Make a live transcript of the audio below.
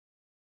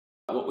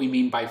we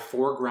mean by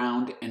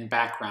foreground and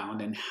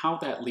background and how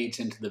that leads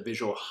into the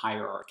visual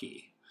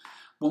hierarchy.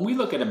 When we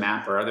look at a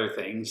map or other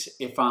things,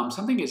 if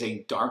something is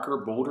a darker,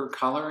 bolder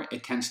color,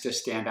 it tends to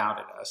stand out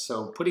at us.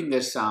 So putting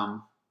this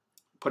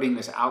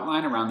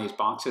outline around these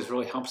boxes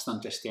really helps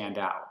them to stand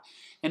out.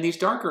 And these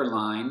darker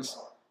lines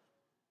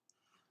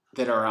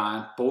that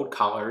are bold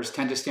colors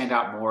tend to stand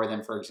out more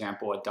than, for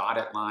example, a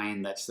dotted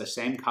line that's the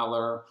same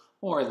color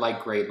or a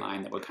light gray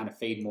line that would kind of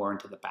fade more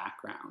into the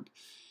background.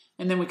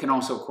 And then we can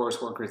also, of course,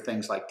 work with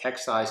things like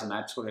text size and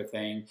that sort of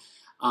thing.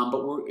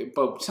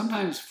 But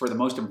sometimes for the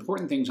most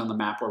important things on the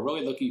map, we're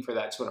really looking for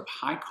that sort of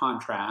high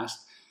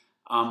contrast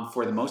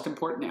for the most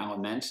important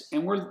elements.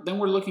 And then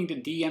we're looking to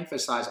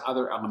de-emphasize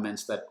other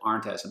elements that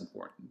aren't as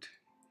important.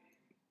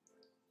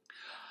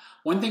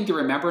 One thing to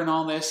remember in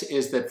all this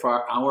is that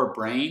for our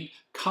brain,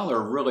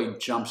 color really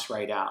jumps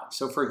right out.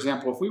 So for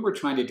example, if we were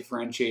trying to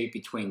differentiate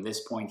between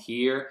this point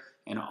here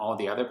and all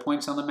the other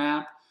points on the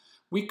map,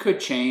 we could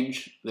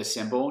change the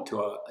symbol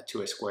to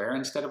a square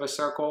instead of a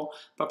circle,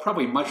 but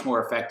probably much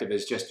more effective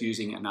is just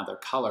using another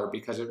color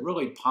because it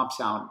really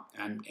pops out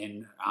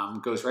and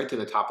goes right to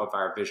the top of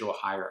our visual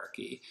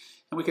hierarchy.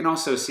 And we can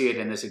also see it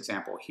in this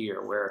example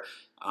here where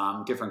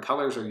different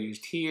colors are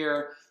used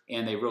here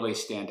and they really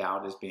stand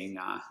out as being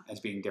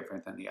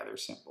different than the other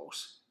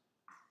symbols.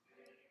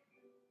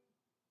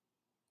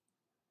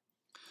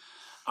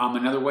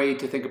 Another way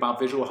to think about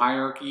visual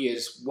hierarchy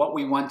is what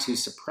we want to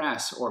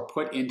suppress or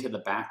put into the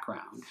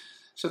background.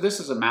 So this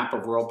is a map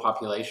of world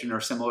population or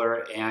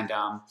similar, and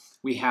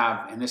we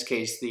have, in this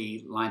case,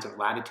 the lines of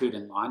latitude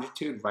and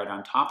longitude right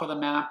on top of the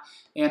map,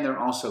 and they're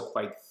also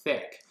quite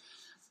thick.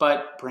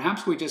 But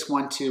perhaps we just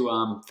want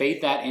to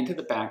fade that into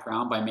the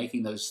background by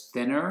making those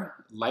thinner,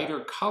 lighter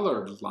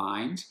colored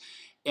lines.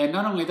 And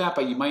not only that,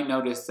 but you might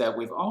notice that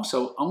we've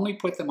also only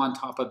put them on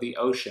top of the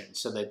ocean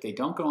so that they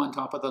don't go on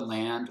top of the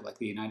land like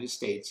the United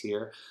States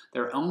here.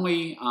 They're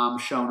only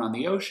shown on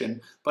the ocean,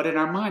 but in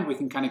our mind we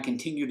can kind of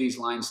continue these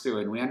lines through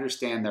and we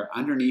understand they're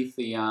underneath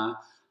the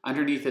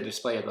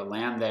display of the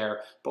land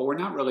there, but we're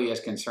not really as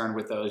concerned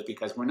with those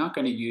because we're not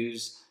going to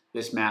use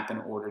this map in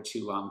order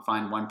to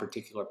find one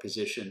particular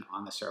position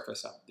on the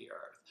surface of the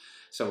Earth.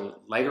 So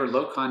lighter,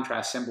 low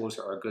contrast symbols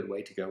are a good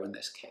way to go in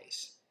this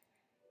case.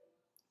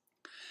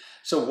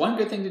 So one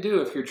good thing to do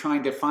if you're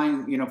trying to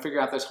figure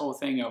out this whole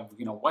thing of,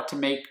 what to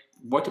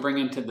bring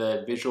into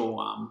the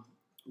visual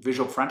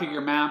front of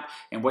your map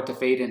and what to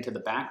fade into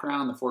the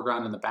background, the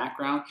foreground and the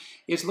background,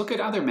 is look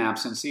at other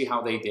maps and see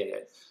how they did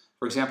it.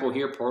 For example,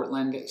 here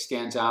Portland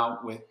stands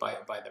out by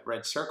the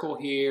red circle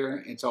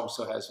here. It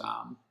also has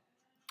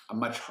a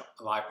much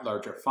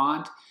larger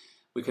font.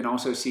 We can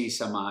also see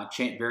some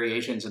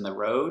variations in the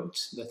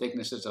roads, the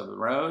thicknesses of the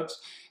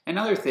roads. And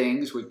other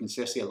things, we can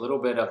just see a little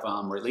bit of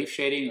relief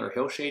shading or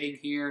hill shading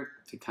here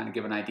to kind of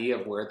give an idea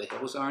of where the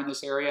hills are in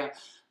this area.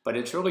 But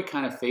it's really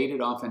kind of faded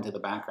off into the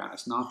background.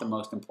 It's not the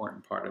most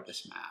important part of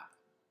this map.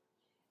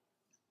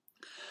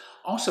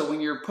 Also, when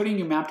you're putting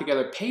your map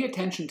together, pay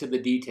attention to the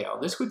detail.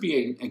 This would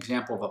be an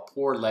example of a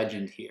poor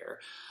legend here.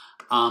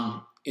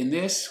 In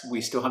this,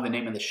 we still have the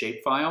name of the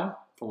shapefile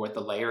for what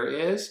the layer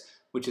is,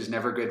 which is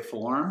never good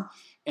form.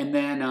 And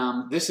then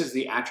this is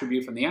the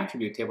attribute from the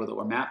attribute table that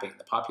we're mapping,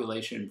 the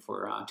population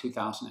for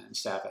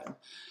 2007.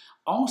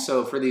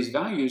 Also, for these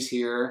values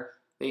here,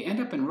 they end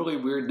up in really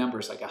weird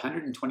numbers like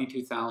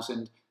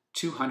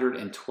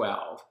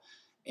 122,212.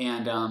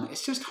 And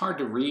it's just hard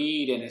to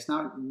read, and it's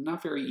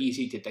not very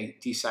easy to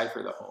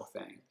decipher the whole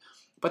thing.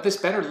 But this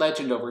better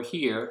legend over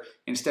here,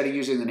 instead of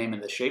using the name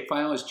of the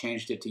shapefile, has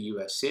changed it to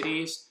US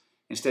cities.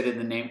 Instead of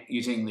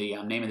using the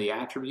name of the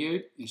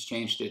attribute, it's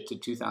changed it to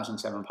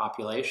 2007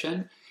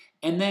 population.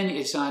 And then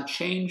it's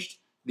changed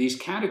these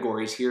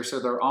categories here so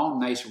they're all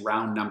nice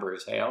round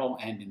numbers. They all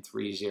end in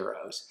 3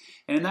 zeros.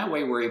 And in that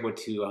way, we're able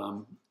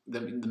to,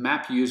 the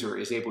map user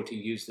is able to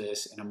use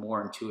this in a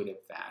more intuitive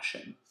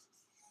fashion.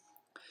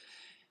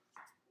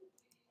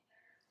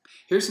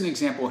 Here's an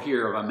example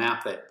here of a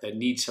map that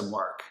needs some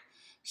work.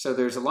 So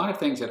there's a lot of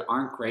things that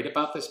aren't great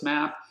about this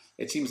map.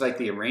 It seems like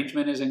the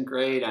arrangement isn't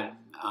great, and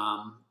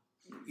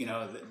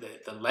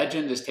the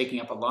legend is taking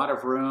up a lot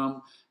of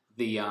room.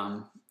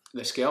 The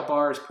scale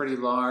bar is pretty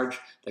large.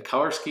 The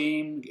color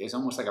scheme is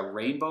almost like a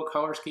rainbow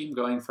color scheme,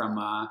 going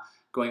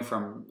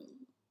from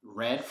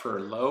red for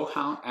low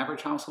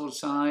average household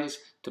size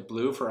to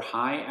blue for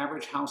high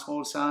average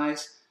household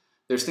size.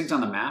 There's things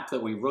on the map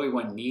that we really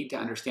wouldn't need to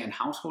understand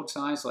household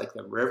size, like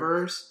the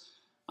rivers.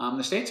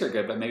 The states are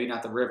good, but maybe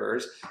not the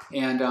rivers.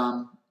 And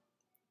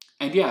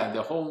yeah,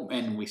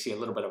 and we see a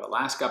little bit of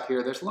Alaska up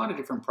here. There's a lot of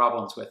different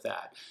problems with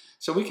that.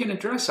 So we can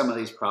address some of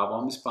these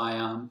problems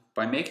by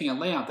making a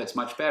layout that's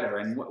much better.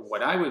 And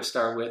what I would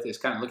start with is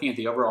kind of looking at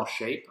the overall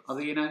shape of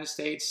the United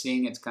States,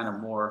 seeing it's kind of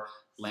more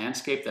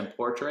landscape than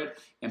portrait,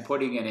 and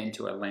putting it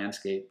into a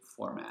landscape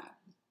format,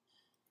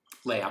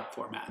 layout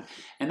format.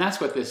 And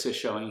that's what this is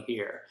showing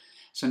here.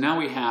 So now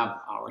we have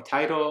our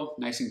title,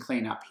 nice and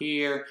clean up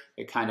here.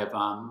 It kind of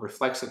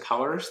reflects the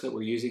colors that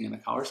we're using in the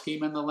color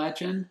scheme in the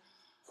legend.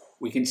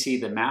 We can see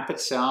the map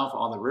itself,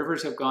 all the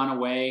rivers have gone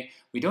away.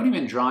 We don't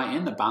even draw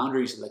in the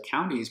boundaries of the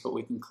counties, but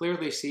we can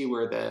clearly see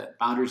where the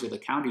boundaries of the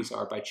counties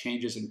are by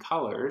changes in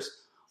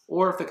colors.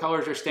 Or if the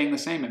colors are staying the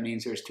same, it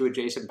means there's two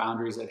adjacent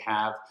boundaries that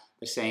have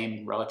the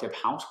same relative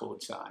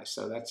household size.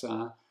 So that's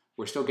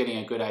we're still getting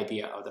a good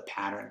idea of the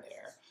pattern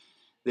there.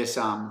 This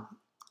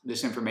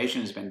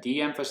information has been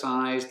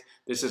de-emphasized.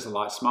 This is a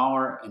lot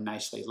smaller and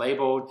nicely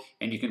labeled.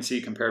 And you can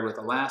see compared with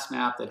the last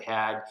map that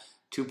had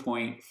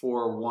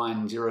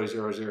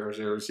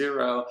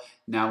 2.410000,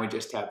 now we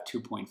just have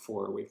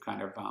 2.4. We've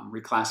kind of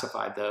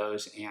reclassified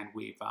those, and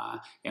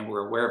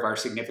we're aware of our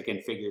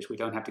significant figures. We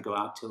don't have to go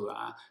out to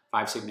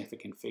 5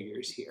 significant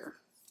figures here.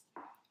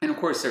 And of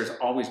course, there's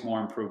always more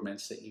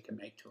improvements that you can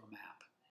make to a map.